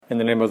In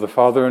the name of the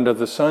Father, and of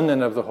the Son,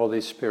 and of the Holy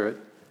Spirit.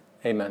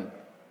 Amen.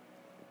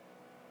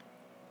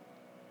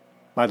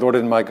 My Lord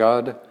and my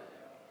God,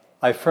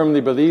 I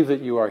firmly believe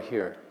that you are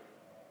here,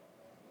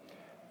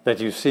 that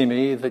you see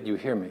me, that you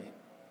hear me.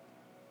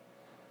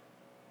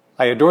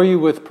 I adore you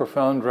with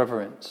profound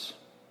reverence.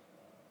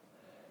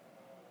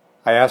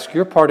 I ask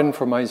your pardon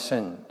for my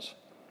sins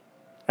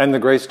and the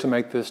grace to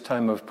make this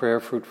time of prayer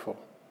fruitful.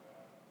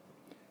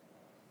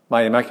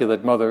 My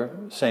Immaculate Mother,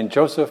 Saint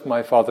Joseph,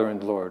 my Father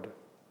and Lord,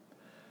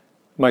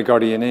 my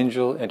guardian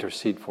angel,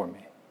 intercede for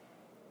me.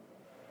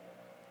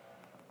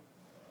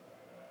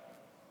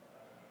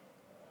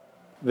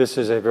 This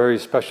is a very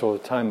special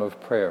time of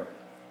prayer.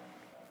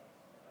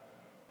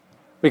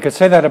 We could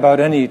say that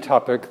about any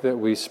topic that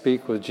we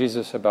speak with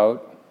Jesus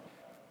about.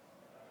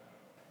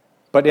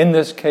 But in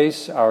this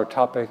case, our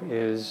topic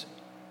is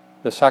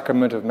the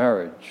sacrament of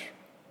marriage.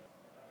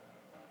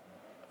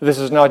 This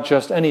is not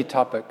just any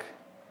topic,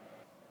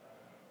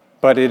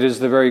 but it is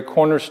the very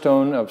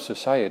cornerstone of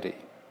society.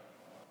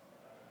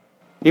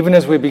 Even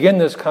as we begin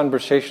this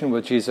conversation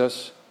with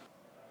Jesus,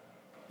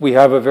 we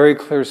have a very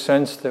clear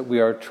sense that we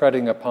are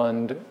treading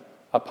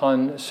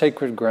upon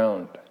sacred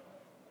ground.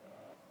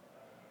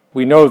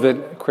 We know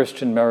that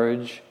Christian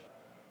marriage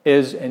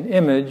is an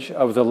image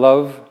of the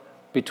love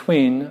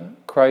between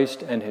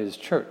Christ and his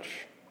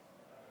church.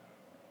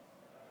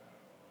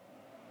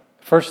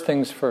 First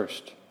things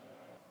first,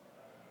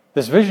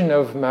 this vision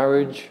of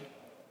marriage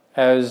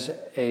as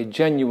a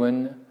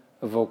genuine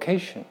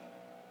vocation.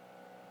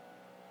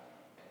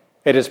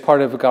 It is part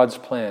of God's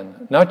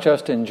plan, not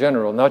just in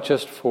general, not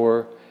just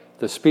for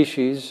the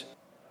species,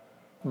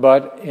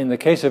 but in the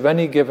case of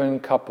any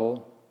given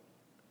couple,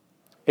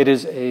 it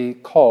is a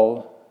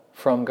call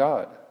from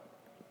God.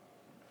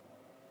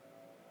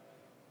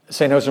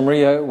 St.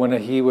 Josemaria, when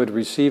he would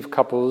receive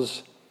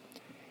couples,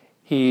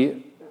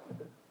 he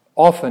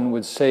often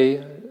would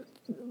say,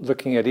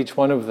 looking at each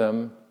one of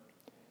them,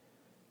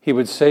 he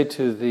would say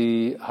to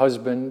the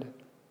husband,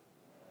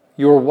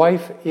 "Your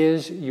wife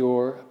is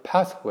your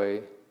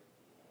pathway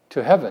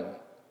to heaven."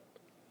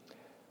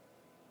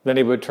 Then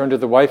he would turn to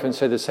the wife and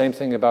say the same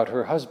thing about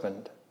her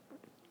husband.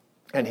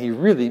 And he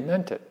really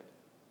meant it.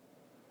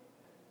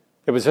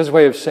 It was his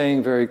way of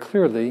saying very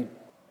clearly,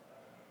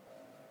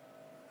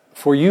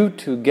 for you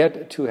to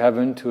get to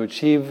heaven, to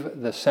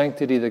achieve the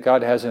sanctity that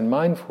God has in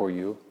mind for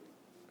you,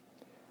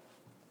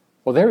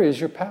 well, there is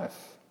your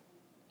path,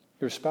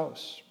 your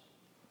spouse.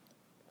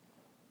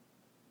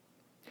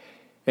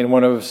 In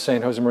one of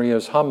St.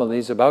 Josemaria's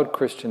homilies about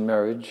Christian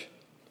marriage,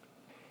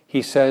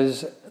 he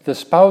says, the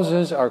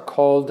spouses are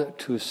called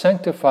to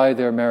sanctify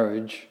their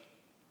marriage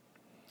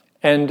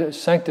and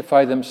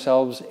sanctify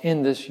themselves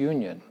in this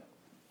union.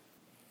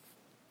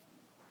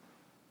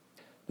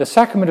 The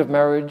sacrament of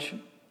marriage,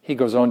 he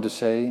goes on to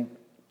say,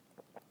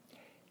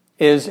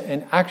 is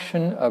an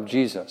action of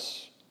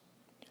Jesus,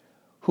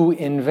 who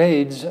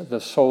invades the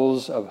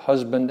souls of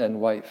husband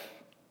and wife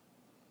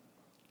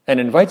and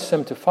invites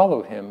them to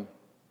follow him,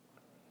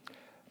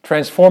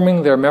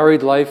 transforming their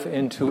married life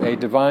into a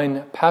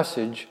divine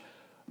passage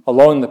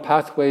along the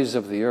pathways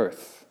of the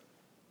earth.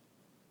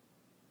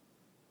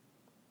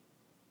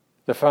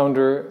 The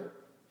founder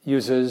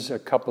uses a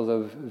couple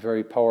of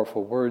very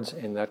powerful words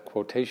in that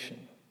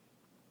quotation.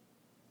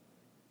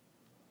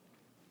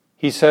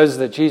 He says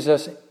that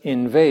Jesus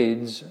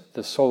invades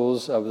the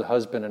souls of the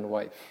husband and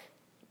wife.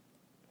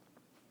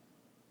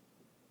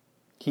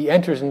 He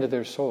enters into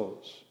their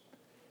souls,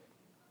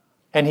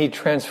 and he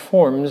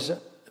transforms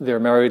their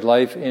married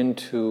life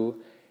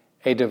into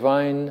a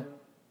divine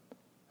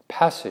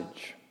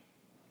passage.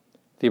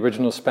 The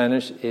original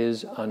Spanish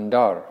is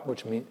andar,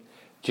 which means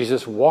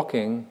Jesus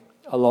walking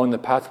along the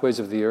pathways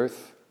of the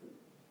earth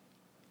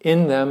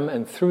in them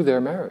and through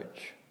their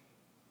marriage.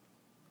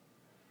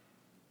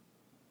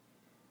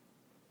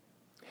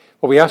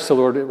 Well, we ask the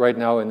Lord right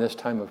now in this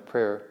time of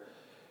prayer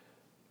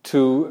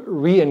to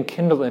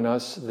re-enkindle in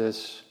us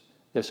this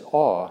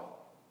awe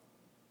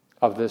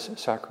of this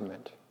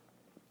sacrament.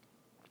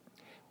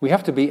 We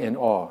have to be in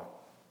awe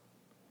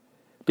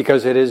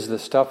because it is the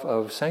stuff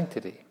of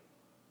sanctity.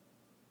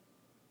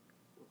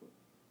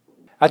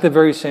 At the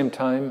very same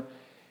time,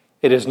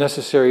 it is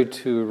necessary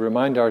to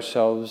remind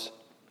ourselves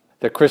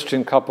that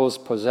Christian couples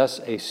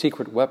possess a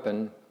secret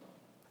weapon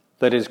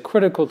that is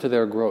critical to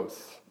their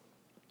growth.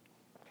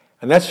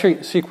 And that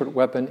secret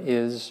weapon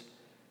is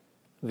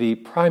the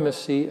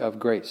primacy of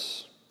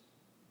grace.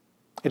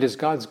 It is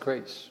God's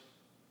grace.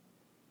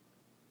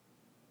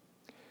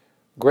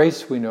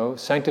 Grace, we know,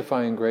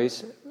 sanctifying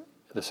grace,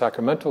 the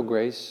sacramental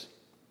grace,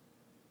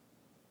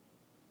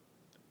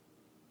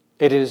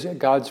 it is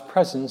God's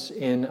presence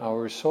in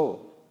our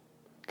soul.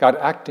 God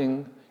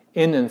acting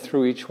in and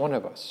through each one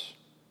of us.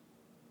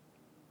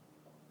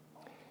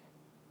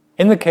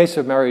 In the case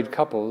of married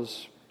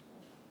couples,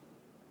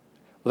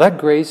 that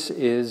grace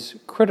is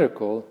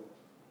critical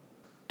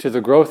to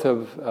the growth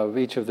of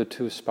each of the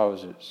two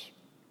spouses.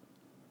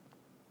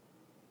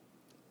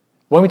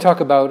 When we talk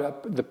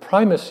about the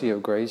primacy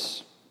of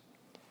grace,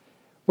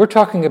 We're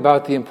talking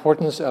about the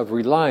importance of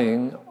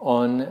relying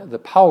on the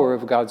power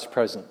of God's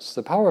presence,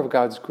 the power of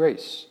God's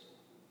grace,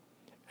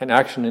 and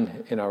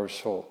action in our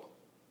soul.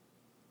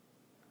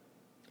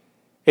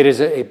 It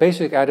is a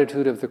basic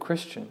attitude of the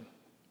Christian,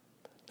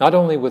 not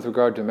only with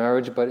regard to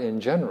marriage, but in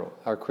general,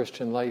 our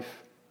Christian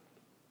life.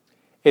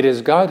 It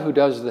is God who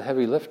does the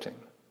heavy lifting.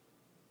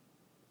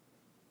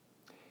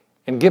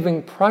 And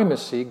giving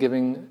primacy,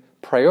 giving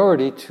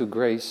priority to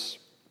grace,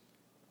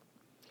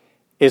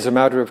 is a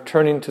matter of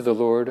turning to the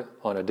Lord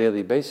on a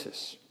daily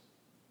basis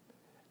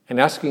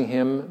and asking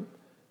Him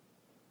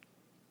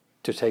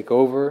to take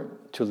over,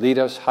 to lead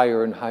us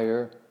higher and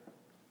higher.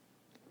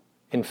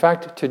 In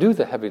fact, to do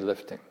the heavy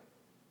lifting.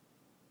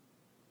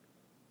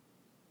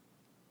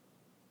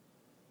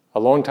 A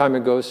long time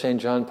ago, St.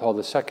 John Paul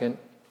II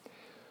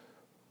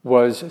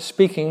was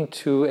speaking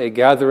to a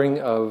gathering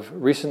of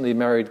recently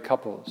married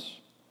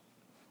couples.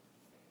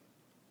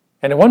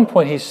 And at one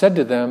point he said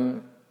to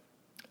them,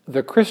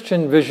 the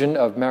Christian vision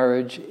of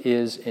marriage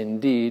is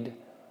indeed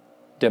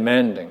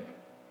demanding,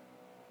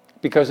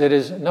 because it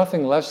is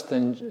nothing less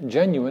than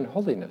genuine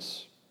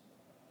holiness.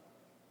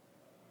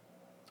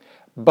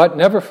 But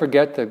never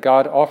forget that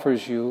God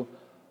offers you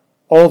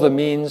all the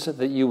means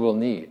that you will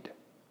need.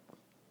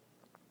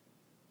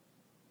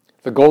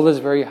 The goal is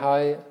very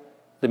high,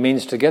 the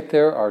means to get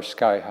there are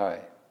sky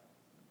high.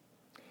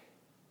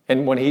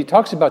 And when he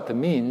talks about the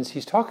means,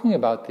 he's talking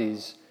about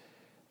these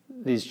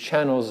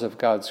channels of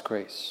God's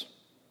grace.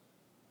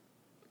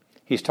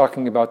 He's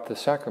talking about the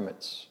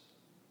sacraments,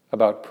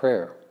 about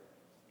prayer,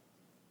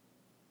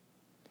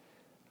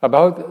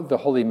 about the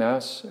Holy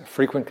Mass,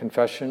 frequent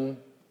confession,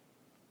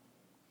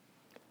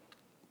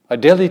 a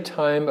daily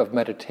time of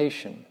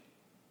meditation,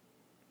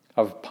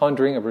 of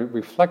pondering, of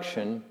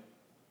reflection,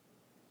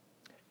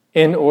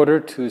 in order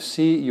to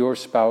see your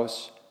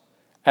spouse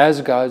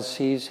as God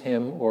sees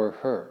him or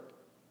her.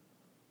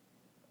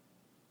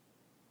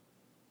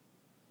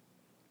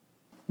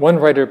 One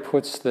writer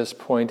puts this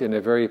point in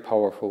a very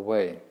powerful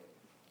way.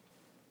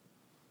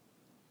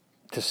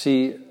 To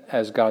see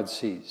as God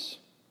sees.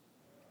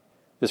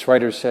 This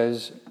writer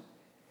says,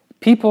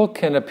 people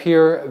can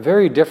appear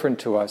very different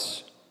to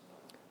us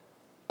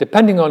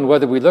depending on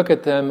whether we look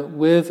at them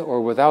with or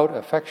without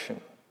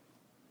affection.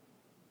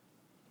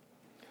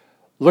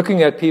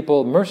 Looking at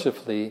people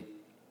mercifully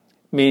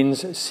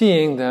means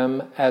seeing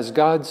them as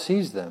God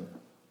sees them.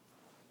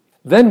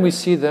 Then we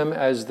see them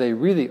as they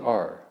really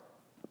are.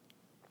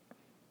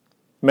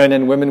 Men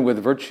and women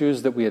with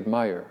virtues that we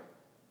admire,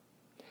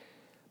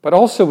 but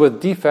also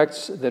with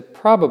defects that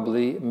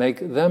probably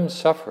make them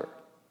suffer,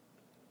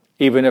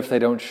 even if they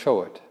don't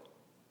show it,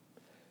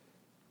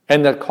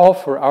 and that call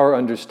for our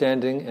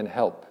understanding and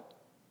help.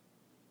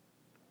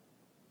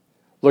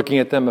 Looking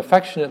at them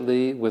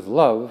affectionately with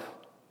love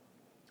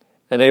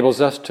enables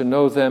us to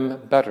know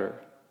them better,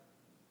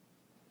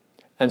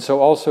 and so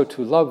also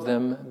to love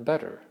them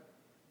better.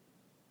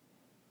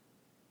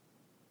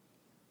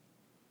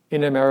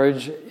 In a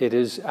marriage, it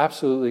is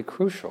absolutely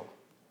crucial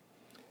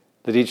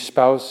that each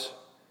spouse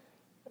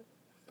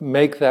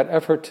make that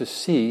effort to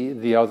see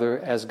the other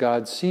as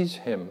God sees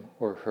him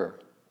or her.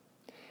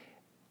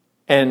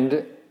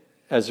 And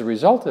as a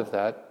result of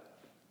that,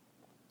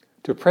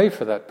 to pray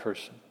for that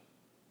person.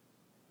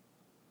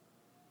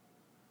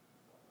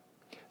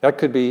 That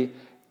could be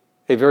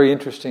a very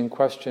interesting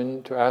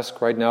question to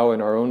ask right now in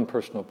our own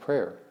personal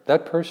prayer.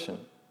 That person,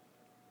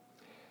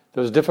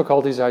 those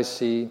difficulties I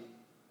see,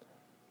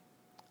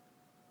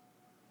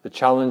 the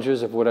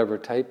challenges of whatever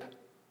type,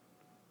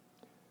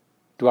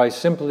 do I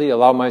simply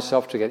allow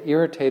myself to get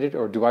irritated,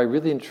 or do I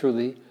really and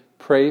truly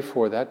pray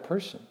for that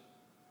person?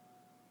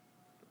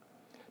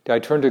 Do I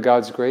turn to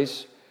God's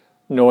grace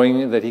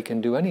knowing that He can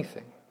do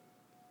anything?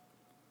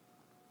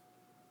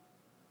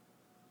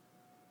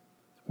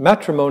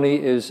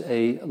 Matrimony is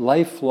a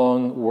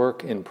lifelong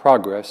work in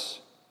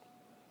progress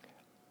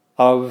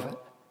of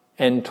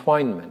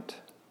entwinement.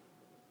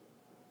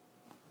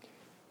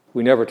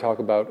 We never talk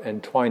about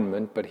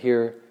entwinement, but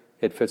here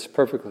it fits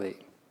perfectly.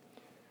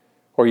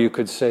 Or you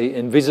could say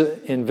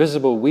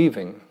invisible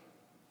weaving,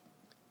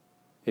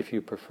 if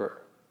you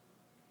prefer.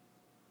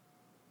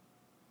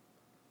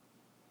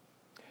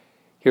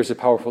 Here's a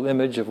powerful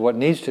image of what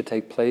needs to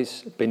take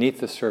place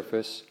beneath the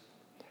surface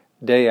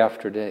day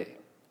after day.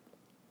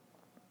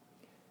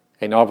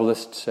 A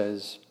novelist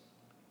says,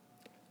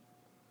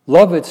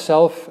 "Love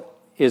itself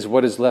is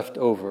what is left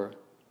over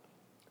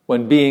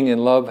when being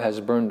in love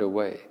has burned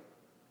away.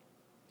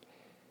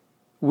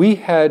 We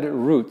had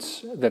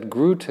roots that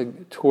grew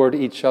toward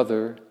each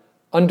other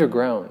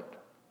underground.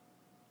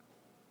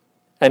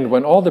 And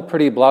when all the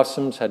pretty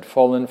blossoms had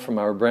fallen from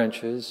our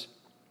branches,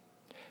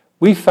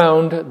 we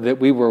found that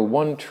we were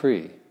one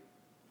tree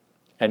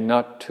and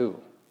not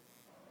two."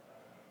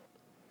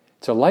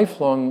 It's a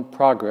lifelong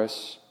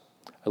progress,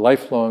 a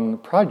lifelong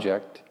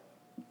project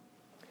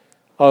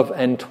of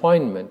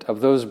entwinement of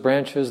those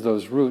branches,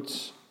 those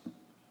roots,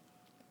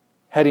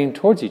 heading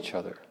towards each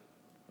other.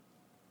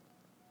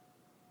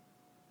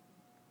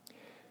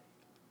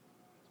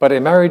 But a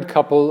married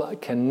couple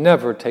can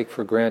never take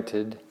for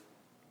granted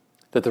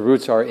that the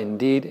roots are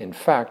indeed, in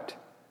fact,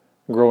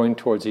 growing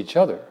towards each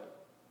other.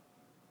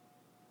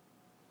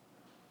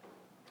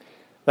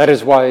 That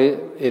is why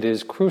it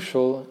is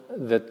crucial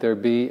that there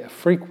be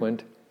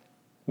frequent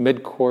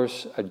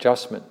mid-course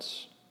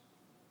adjustments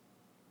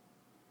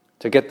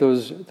to get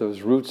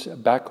those roots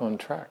back on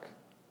track.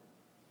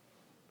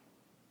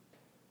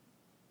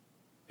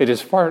 It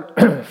is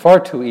far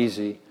too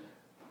easy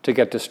to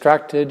get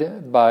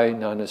distracted by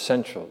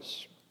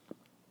non-essentials,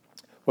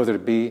 whether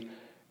it be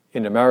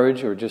in a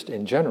marriage or just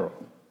in general.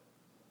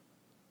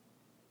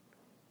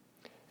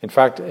 In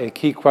fact, a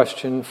key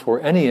question for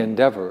any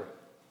endeavor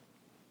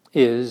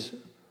is,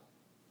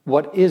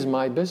 what is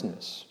my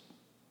business?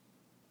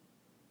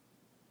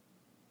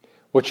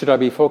 What should I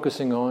be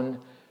focusing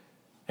on?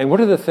 And what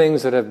are the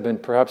things that have been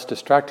perhaps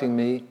distracting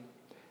me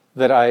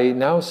that I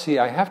now see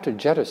I have to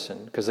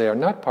jettison because they are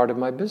not part of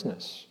my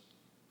business,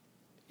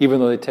 even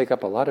though they take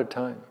up a lot of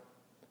time?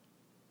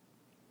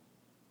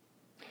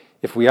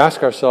 If we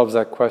ask ourselves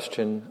that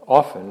question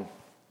often,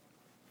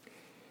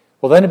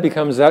 well, then it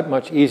becomes that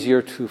much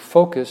easier to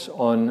focus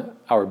on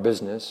our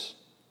business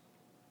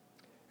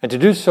and to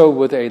do so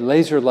with a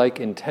laser-like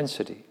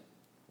intensity,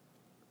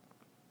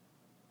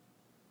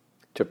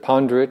 to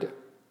ponder it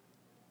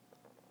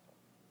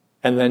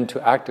and then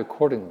to act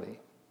accordingly.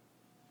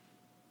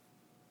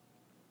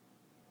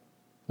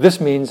 This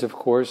means, of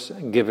course,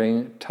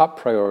 giving top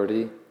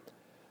priority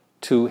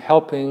to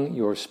helping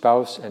your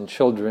spouse and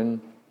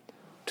children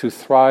to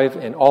thrive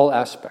in all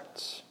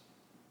aspects.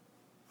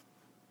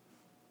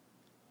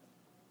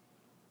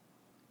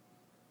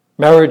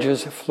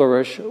 Marriages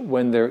flourish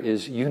when there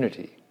is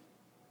unity,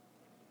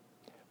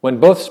 when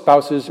both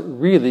spouses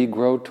really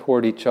grow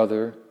toward each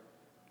other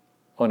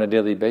on a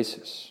daily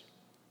basis.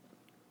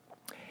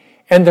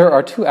 And there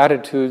are two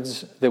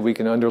attitudes that we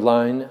can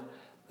underline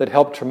that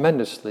help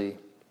tremendously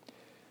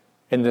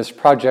in this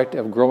project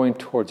of growing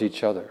towards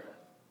each other.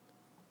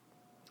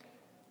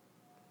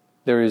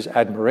 There is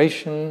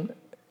admiration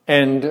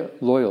and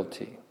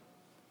loyalty.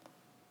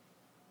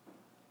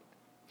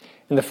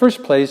 In the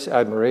first place,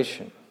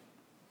 admiration.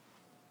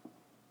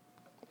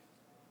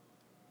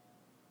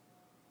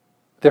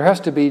 There has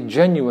to be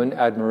genuine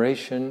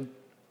admiration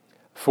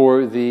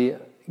for the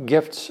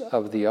gifts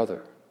of the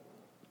other.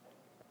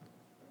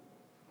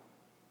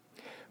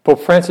 Pope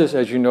Francis,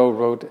 as you know,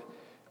 wrote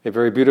a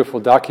very beautiful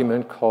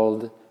document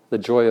called The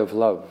Joy of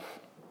Love.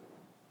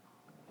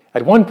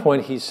 At one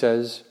point he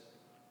says,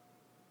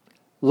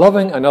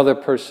 loving another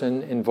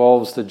person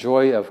involves the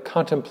joy of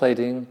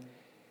contemplating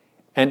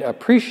and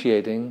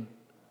appreciating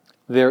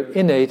their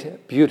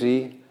innate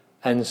beauty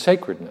and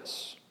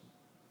sacredness.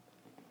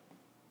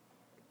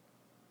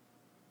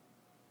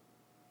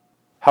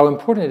 How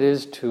important it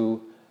is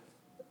to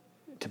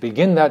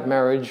begin that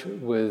marriage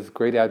with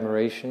great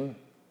admiration,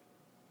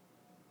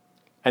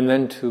 and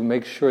then to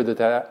make sure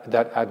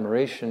that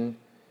admiration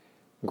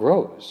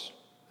grows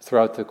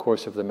throughout the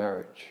course of the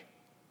marriage.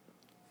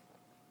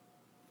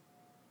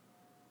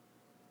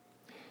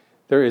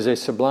 There is a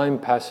sublime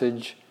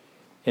passage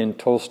in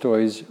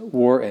Tolstoy's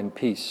War and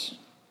Peace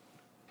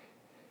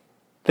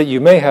that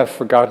you may have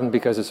forgotten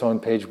because it's on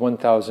page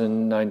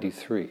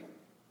 1093.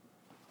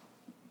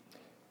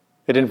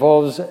 It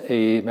involves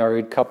a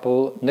married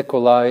couple,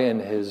 Nikolai and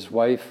his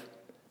wife,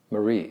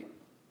 Marie.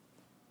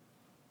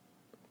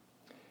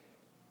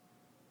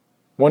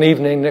 One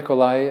evening,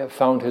 Nikolai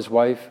found his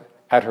wife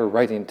at her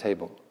writing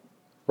table,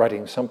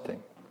 writing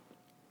something.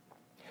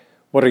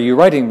 "What are you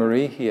writing,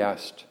 Marie?" he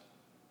asked.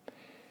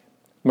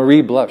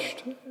 Marie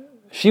blushed.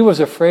 She was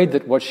afraid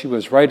that what she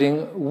was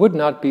writing would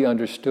not be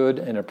understood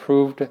and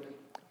approved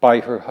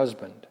by her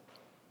husband.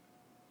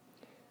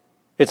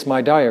 "It's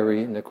my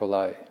diary,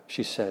 Nikolai,"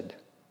 she said,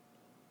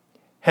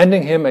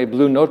 handing him a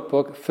blue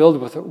notebook filled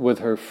with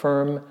her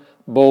firm,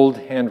 bold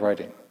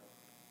handwriting.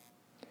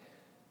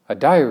 "A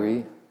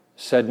diary?"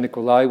 said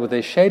Nikolai with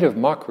a shade of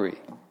mockery.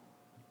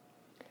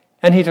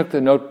 And he took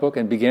the notebook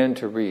and began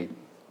to read.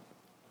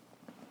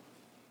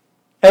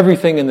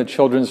 Everything in the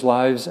children's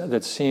lives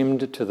that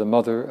seemed to the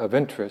mother of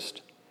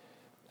interest,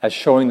 as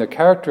showing the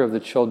character of the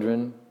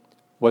children,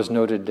 was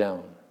noted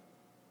down.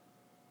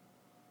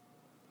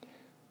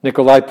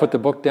 Nikolai put the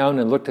book down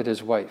and looked at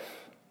his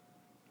wife.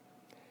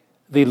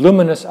 The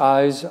luminous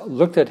eyes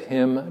looked at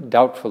him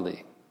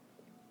doubtfully,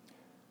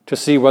 to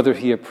see whether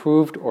he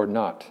approved or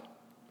not.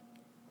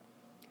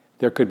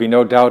 There could be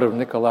no doubt of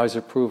Nikolai's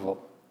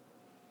approval,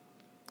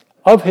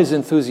 of his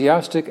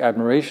enthusiastic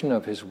admiration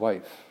of his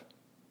wife.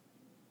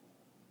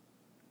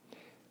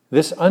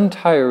 This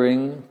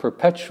untiring,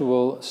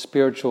 perpetual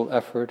spiritual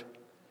effort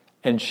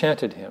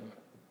enchanted him.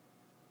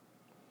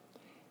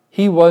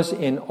 He was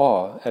in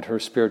awe at her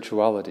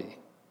spirituality,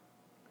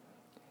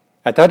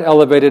 at that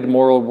elevated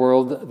moral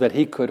world that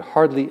he could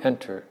hardly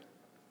enter,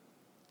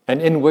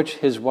 and in which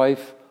his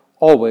wife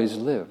always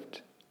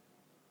lived.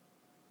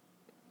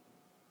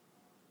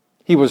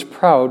 He was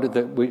proud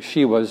that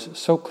she was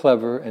so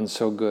clever and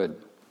so good.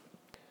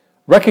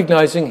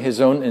 Recognizing his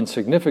own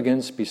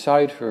insignificance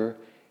beside her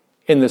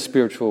in the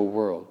spiritual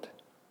world.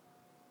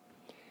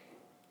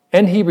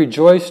 And he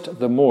rejoiced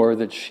the more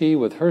that she,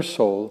 with her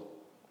soul,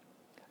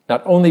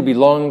 not only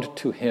belonged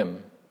to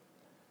him,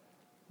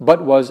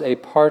 but was a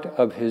part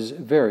of his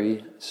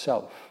very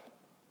self.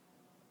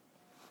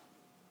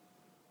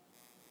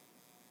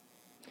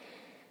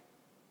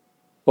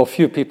 Well,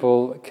 few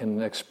people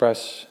can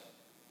express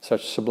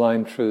such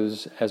sublime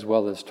truths as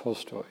well as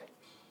Tolstoy.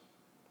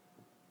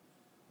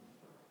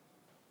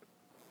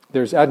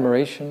 There's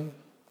admiration,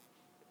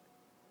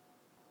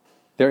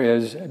 there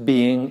is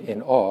being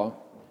in awe,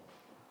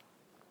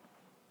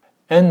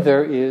 and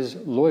there is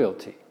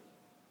loyalty.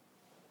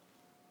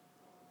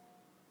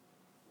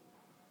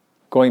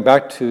 Going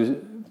back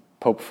to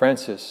Pope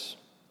Francis,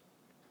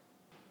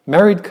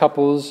 married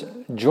couples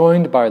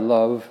joined by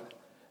love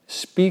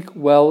speak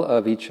well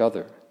of each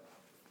other.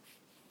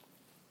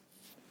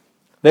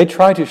 They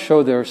try to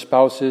show their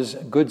spouse's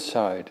good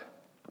side,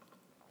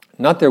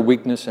 not their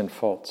weakness and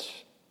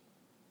faults.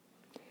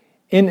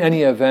 In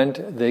any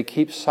event, they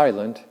keep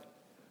silent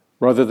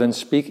rather than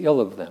speak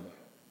ill of them.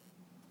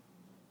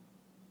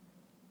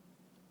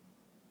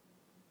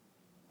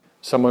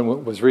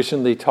 Someone was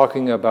recently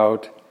talking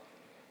about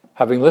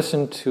having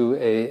listened to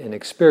an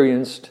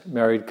experienced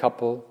married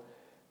couple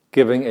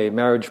giving a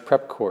marriage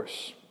prep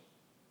course.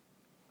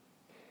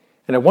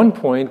 And at one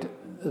point,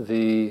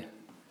 the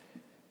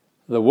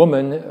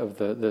woman of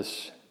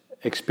this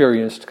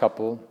experienced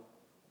couple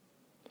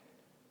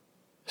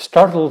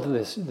startled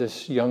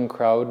this young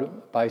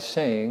crowd by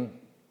saying,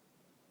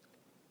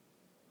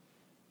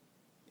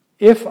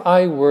 if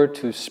I were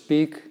to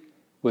speak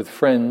with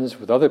friends,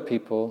 with other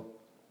people,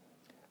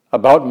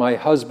 about my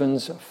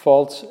husband's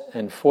faults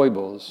and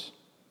foibles,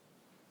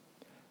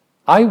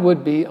 I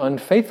would be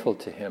unfaithful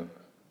to him.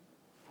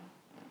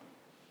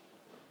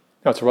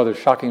 Now, it's a rather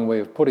shocking way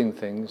of putting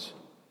things,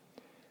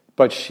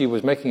 but she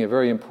was making a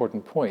very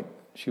important point.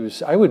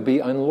 I would be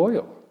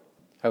unloyal.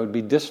 I would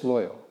be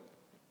disloyal.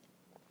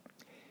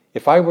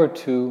 If I were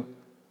to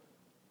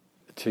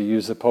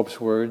use the Pope's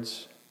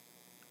words,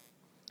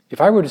 if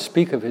I were to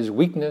speak of his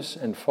weakness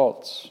and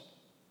faults,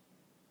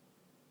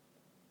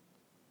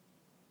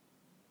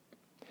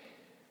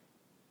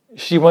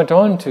 she went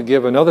on to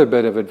give another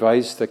bit of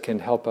advice that can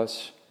help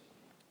us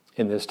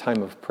in this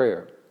time of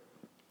prayer.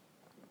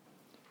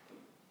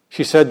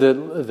 She said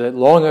that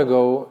long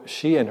ago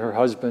she and her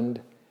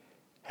husband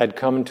had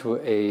come to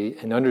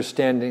an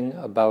understanding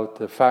about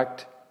the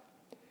fact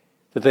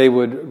that they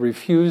would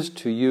refuse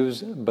to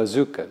use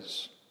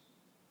bazookas.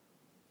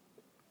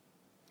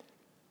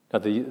 Now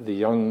the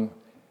young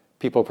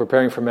people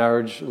preparing for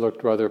marriage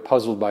looked rather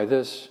puzzled by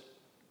this,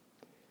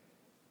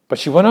 but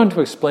she went on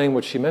to explain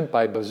what she meant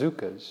by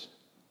bazookas.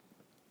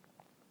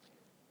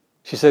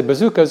 She said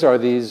bazookas are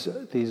these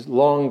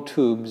long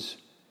tubes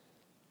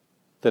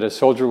that a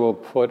soldier will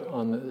put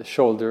on the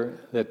shoulder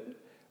that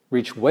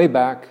reach way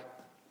back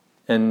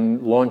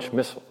and launch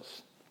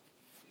missiles.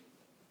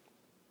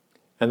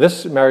 And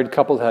this married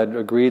couple had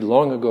agreed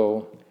long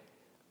ago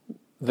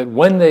that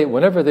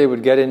whenever they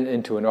would get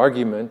into an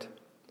argument,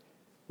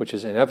 which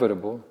is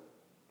inevitable,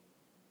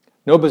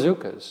 no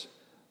bazookas,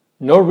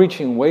 no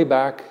reaching way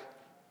back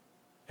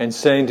and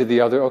saying to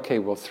the other, okay,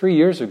 well, 3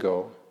 years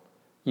ago,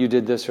 you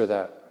did this or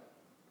that.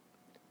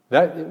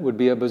 That would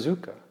be a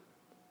bazooka.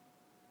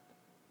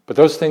 But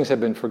those things have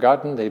been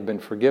forgotten, they've been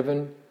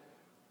forgiven,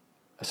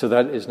 so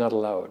that is not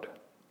allowed.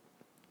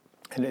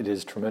 And it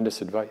is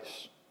tremendous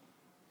advice.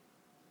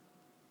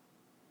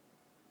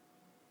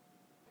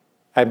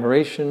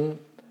 Admiration,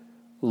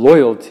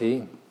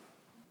 loyalty,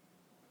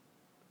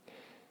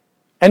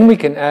 and we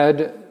can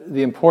add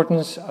the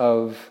importance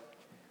of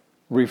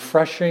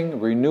refreshing,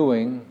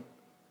 renewing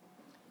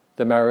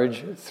the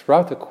marriage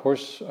throughout the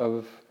course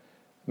of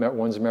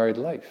one's married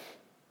life.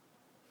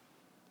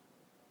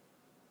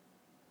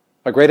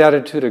 A great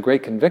attitude, a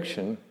great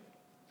conviction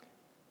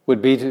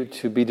would be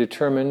to be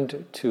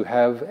determined to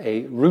have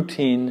a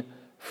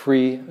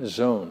routine-free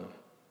zone.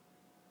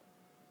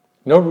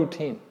 No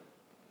routine.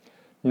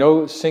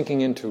 No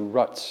sinking into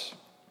ruts.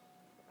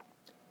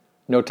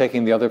 No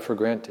taking the other for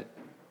granted.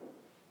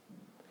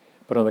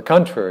 But on the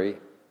contrary,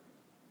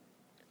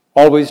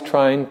 always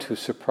trying to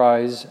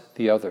surprise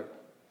the other.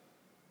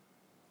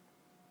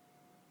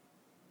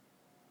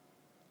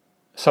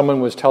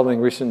 Someone was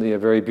telling recently a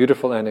very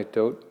beautiful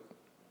anecdote.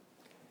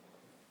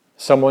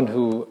 Someone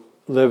who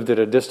lived at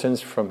a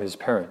distance from his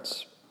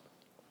parents.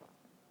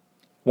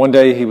 One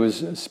day he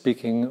was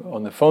speaking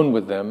on the phone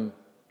with them.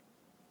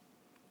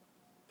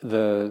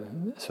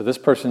 So this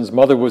person's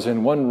mother was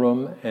in one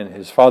room and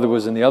his father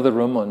was in the other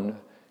room on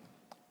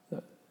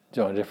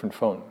a different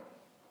phone.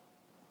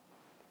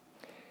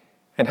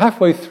 And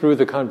halfway through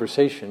the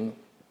conversation,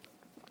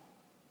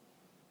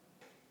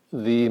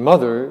 the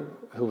mother,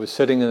 who was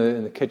sitting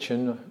in the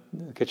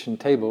kitchen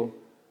table,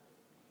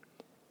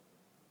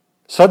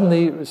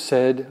 suddenly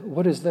said,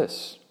 "What is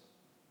this?"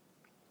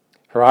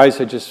 Her eyes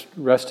had just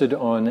rested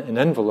on an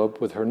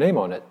envelope with her name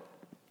on it.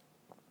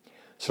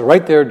 So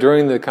right there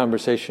during the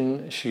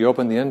conversation, she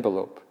opened the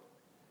envelope.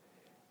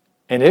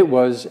 And it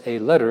was a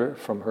letter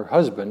from her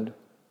husband,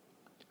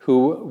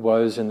 who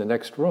was in the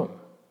next room.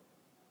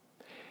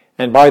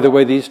 And by the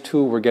way, these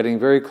two were getting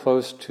very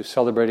close to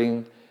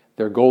celebrating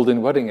their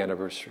golden wedding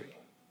anniversary.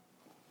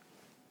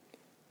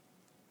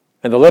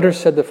 And the letter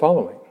said the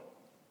following: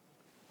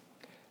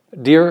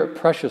 Dear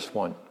precious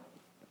one,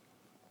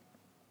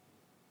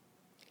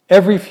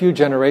 every few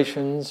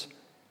generations,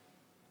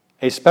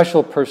 a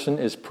special person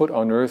is put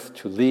on earth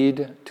to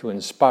lead, to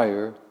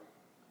inspire,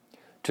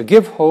 to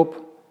give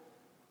hope,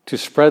 to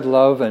spread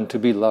love, and to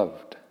be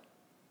loved.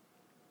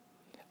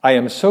 I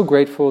am so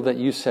grateful that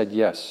you said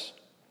yes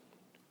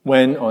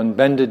when, on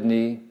bended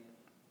knee,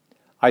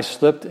 I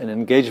slipped an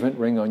engagement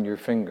ring on your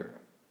finger.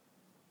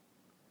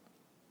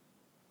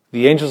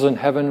 The angels in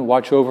heaven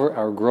watch over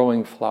our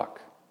growing flock,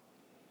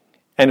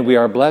 and we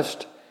are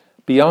blessed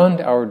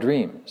beyond our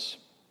dreams.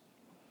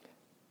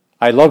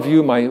 I love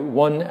you, my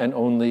one and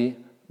only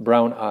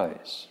brown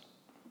eyes.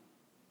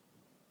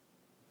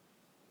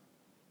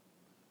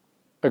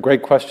 A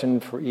great question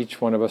for each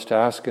one of us to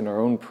ask in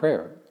our own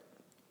prayer.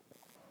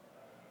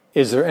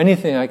 Is there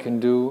anything I can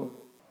do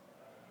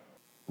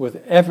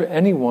with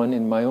anyone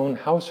in my own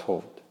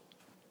household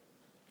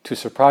to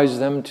surprise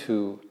them,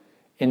 to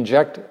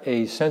inject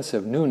a sense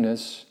of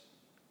newness,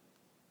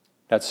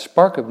 that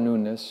spark of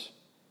newness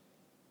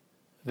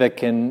that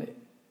can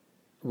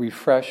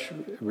refresh,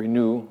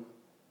 renew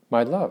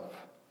my love?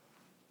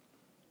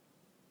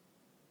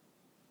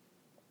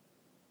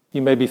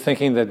 You may be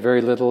thinking that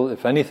very little,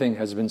 if anything,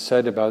 has been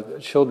said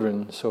about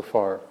children so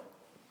far.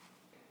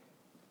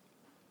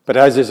 But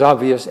as is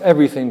obvious,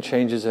 everything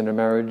changes in a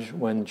marriage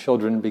when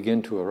children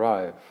begin to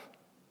arrive.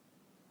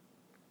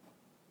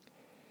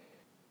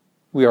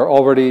 We are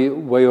already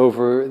way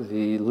over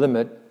the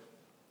limit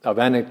of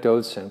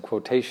anecdotes and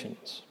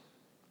quotations.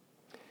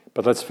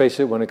 But let's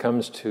face it, when it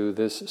comes to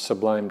this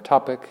sublime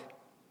topic,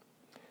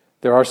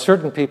 there are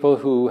certain people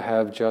who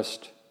have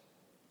just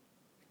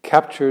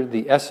captured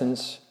the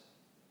essence,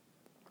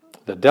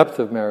 the depth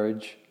of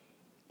marriage,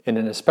 in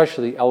an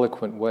especially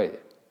eloquent way.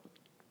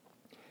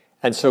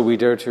 And so we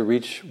dare to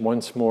reach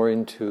once more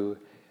into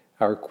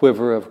our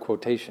quiver of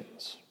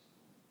quotations.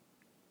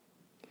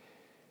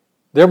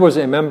 There was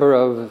a member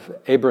of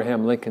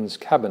Abraham Lincoln's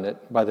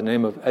cabinet by the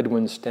name of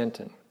Edwin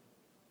Stanton,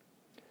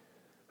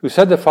 who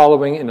said the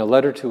following in a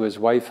letter to his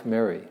wife,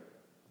 Mary.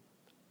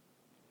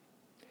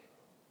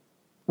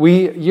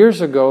 We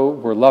years ago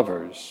were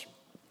lovers.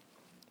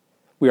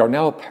 We are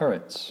now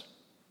parents.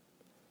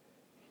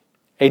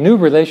 A new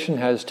relation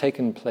has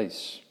taken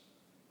place.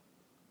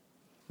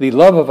 The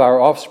love of our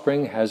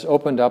offspring has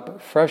opened up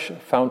fresh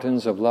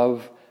fountains of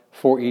love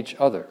for each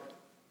other.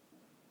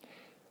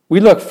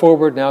 We look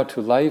forward now to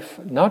life,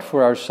 not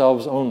for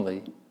ourselves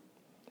only,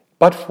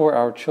 but for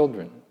our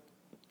children.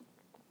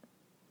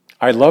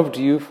 I loved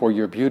you for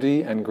your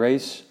beauty and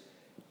grace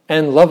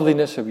and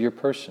loveliness of your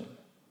person.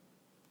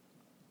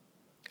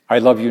 I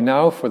love you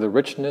now for the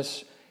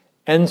richness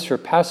and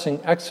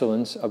surpassing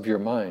excellence of your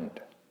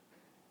mind.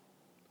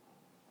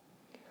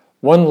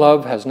 One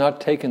love has not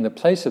taken the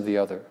place of the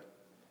other,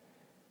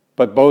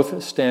 but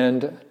both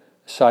stand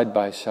side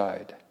by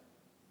side.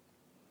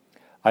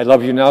 I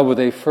love you now with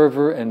a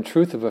fervor and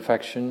truth of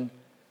affection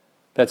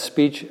that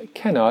speech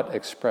cannot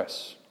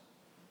express.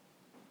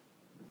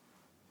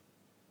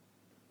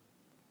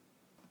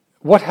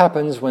 What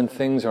happens when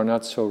things are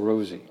not so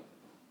rosy?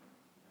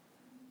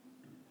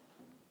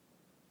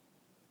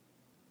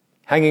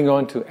 Hanging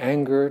on to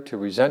anger, to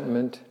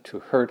resentment, to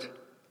hurt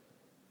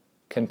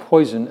can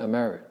poison a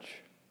marriage.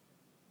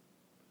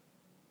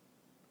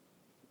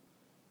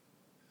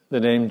 The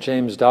name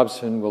James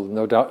Dobson will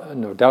no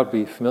doubt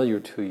be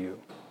familiar to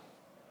you.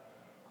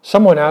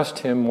 Someone asked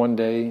him one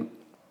day,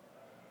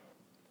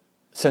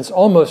 since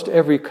almost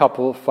every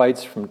couple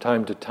fights from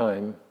time to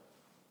time,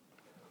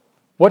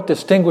 what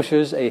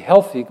distinguishes a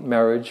healthy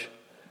marriage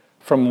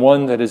from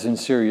one that is in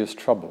serious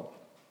trouble?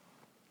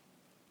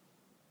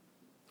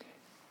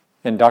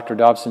 And Dr.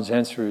 Dobson's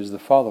answer is the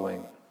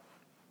following.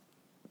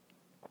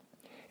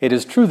 It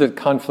is true that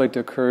conflict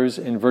occurs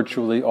in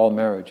virtually all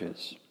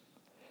marriages.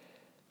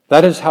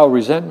 That is how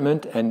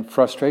resentment and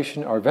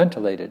frustration are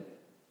ventilated.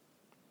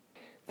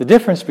 The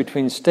difference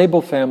between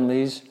stable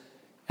families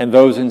and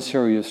those in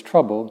serious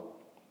trouble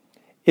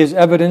is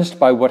evidenced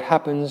by what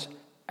happens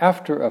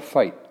after a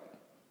fight.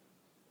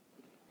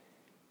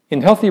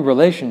 In healthy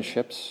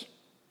relationships,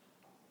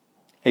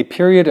 a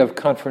period of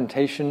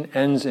confrontation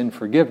ends in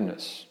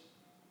forgiveness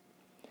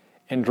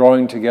and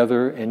drawing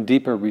together in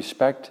deeper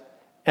respect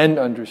and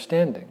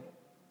understanding.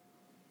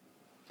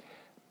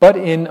 But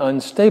in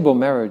unstable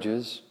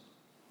marriages,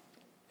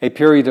 a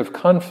period of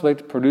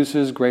conflict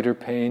produces greater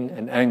pain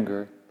and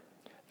anger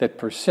that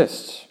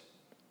persists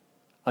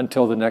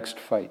until the next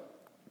fight.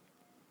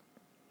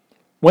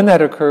 When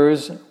that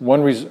occurs,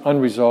 one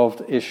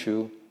unresolved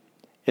issue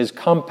is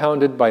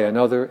compounded by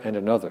another and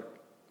another.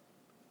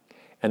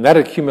 And that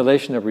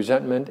accumulation of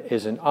resentment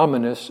is an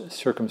ominous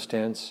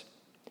circumstance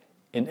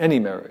in any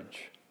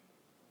marriage.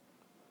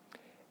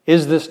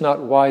 Is this not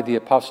why the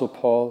Apostle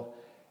Paul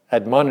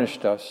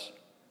admonished us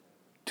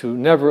to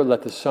never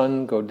let the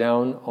sun go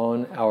down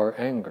on our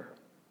anger?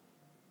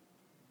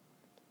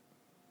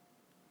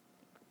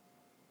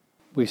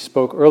 We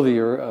spoke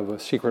earlier of a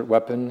secret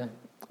weapon,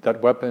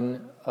 that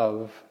weapon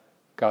of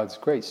God's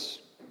grace.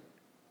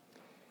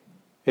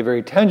 A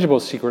very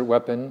tangible secret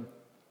weapon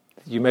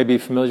you may be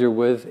familiar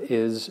with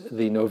is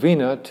the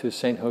novena to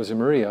St.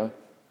 Josemaria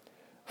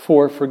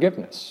for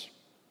forgiveness.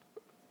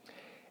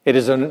 It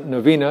is a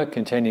novena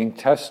containing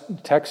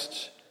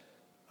texts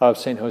of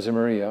St.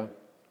 Josemaria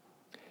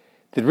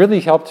that really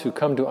help to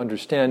come to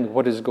understand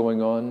what is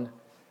going on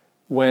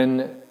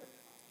when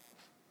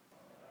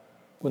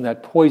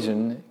that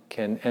poison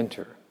can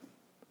enter,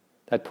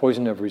 that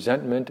poison of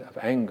resentment, of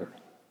anger.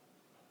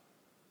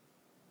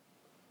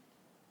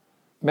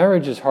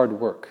 Marriage is hard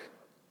work.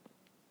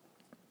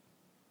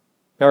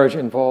 Marriage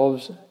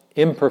involves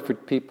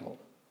imperfect people,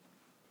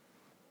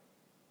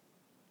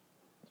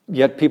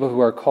 yet people who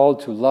are called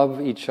to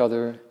love each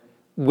other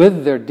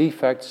with their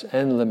defects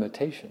and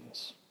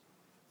limitations.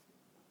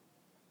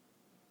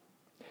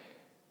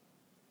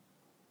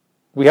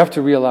 We have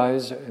to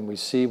realize, and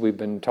we've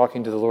been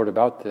talking to the Lord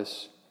about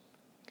this,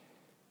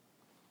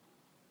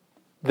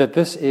 that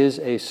this is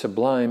a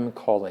sublime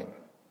calling.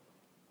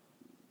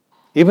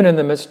 Even in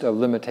the midst of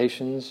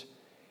limitations,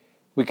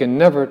 we can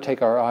never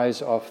take our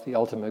eyes off the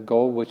ultimate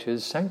goal, which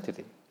is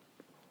sanctity.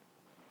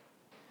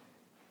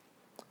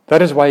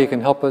 That is why it can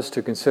help us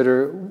to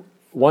consider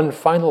one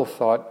final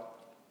thought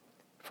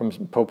from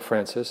Pope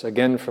Francis,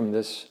 again from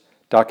this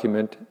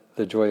document,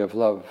 The Joy of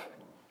Love,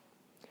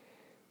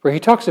 where he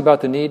talks about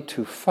the need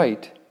to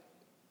fight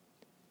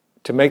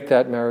to make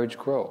that marriage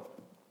grow.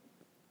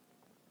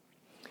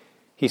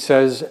 He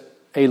says,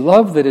 "A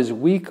love that is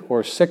weak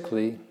or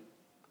sickly,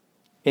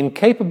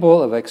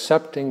 incapable of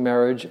accepting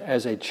marriage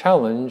as a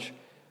challenge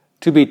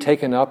to be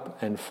taken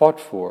up and fought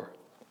for,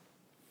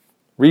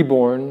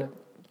 reborn,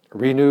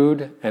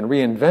 renewed, and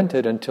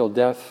reinvented until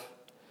death,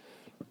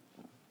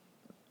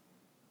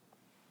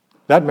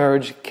 that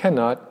marriage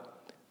cannot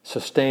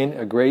sustain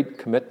a great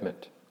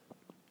commitment.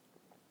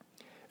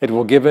 It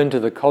will give in to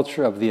the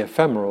culture of the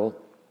ephemeral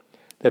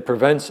that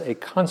prevents a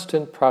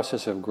constant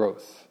process of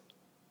growth."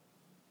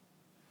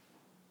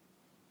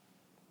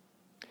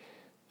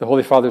 The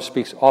Holy Father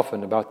speaks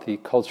often about the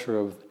culture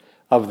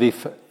of the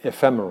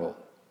ephemeral.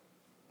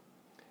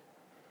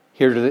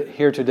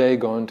 Here today,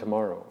 gone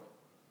tomorrow.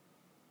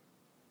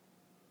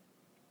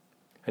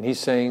 And he's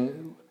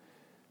saying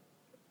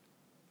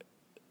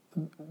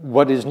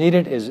what is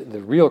needed is the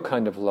real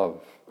kind of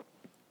love.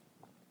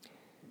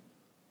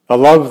 A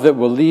love that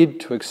will lead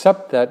to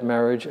accept that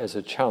marriage as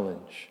a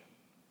challenge.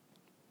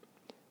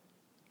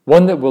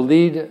 One that will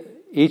lead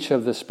each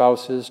of the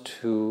spouses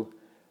to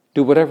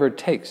do whatever it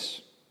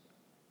takes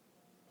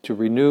to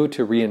renew,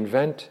 to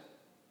reinvent,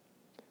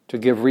 to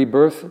give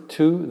rebirth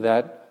to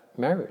that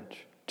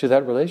marriage, to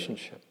that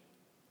relationship.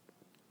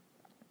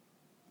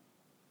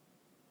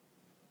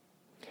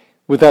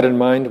 With that in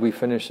mind, we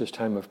finish this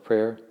time of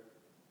prayer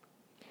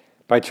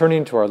by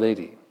turning to Our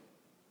Lady,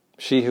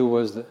 she who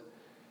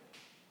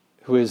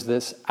is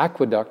this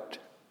aqueduct,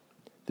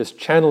 this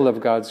channel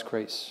of God's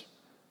grace.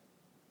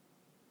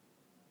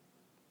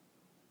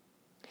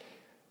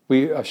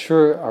 We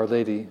assure Our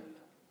Lady,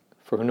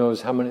 for who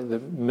knows how many, the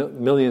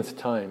millionth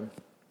time,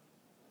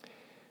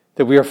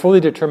 that we are fully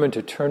determined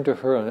to turn to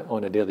her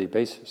on a daily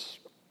basis,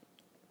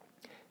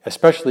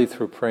 especially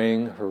through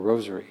praying her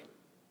rosary,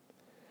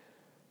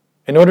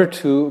 in order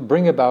to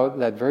bring about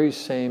that very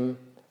same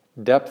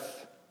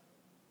depth,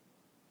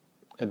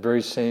 that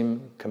very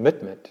same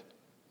commitment,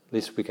 at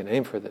least we can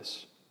aim for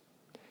this,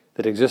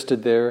 that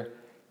existed there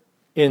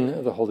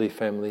in the Holy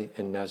Family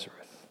in Nazareth.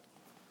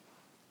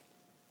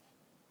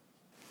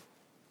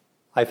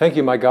 I thank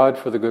you, my God,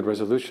 for the good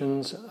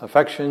resolutions,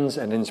 affections,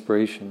 and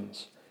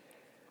inspirations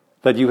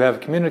that you have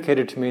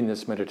communicated to me in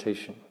this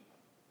meditation.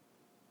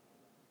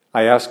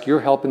 I ask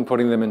your help in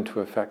putting them into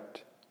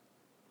effect.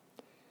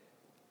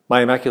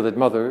 My Immaculate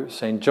Mother,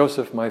 Saint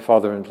Joseph, my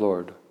Father and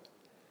Lord,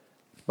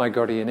 my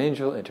guardian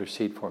angel,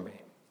 intercede for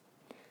me.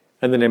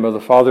 In the name of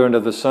the Father, and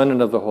of the Son,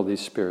 and of the Holy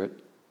Spirit,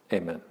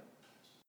 amen.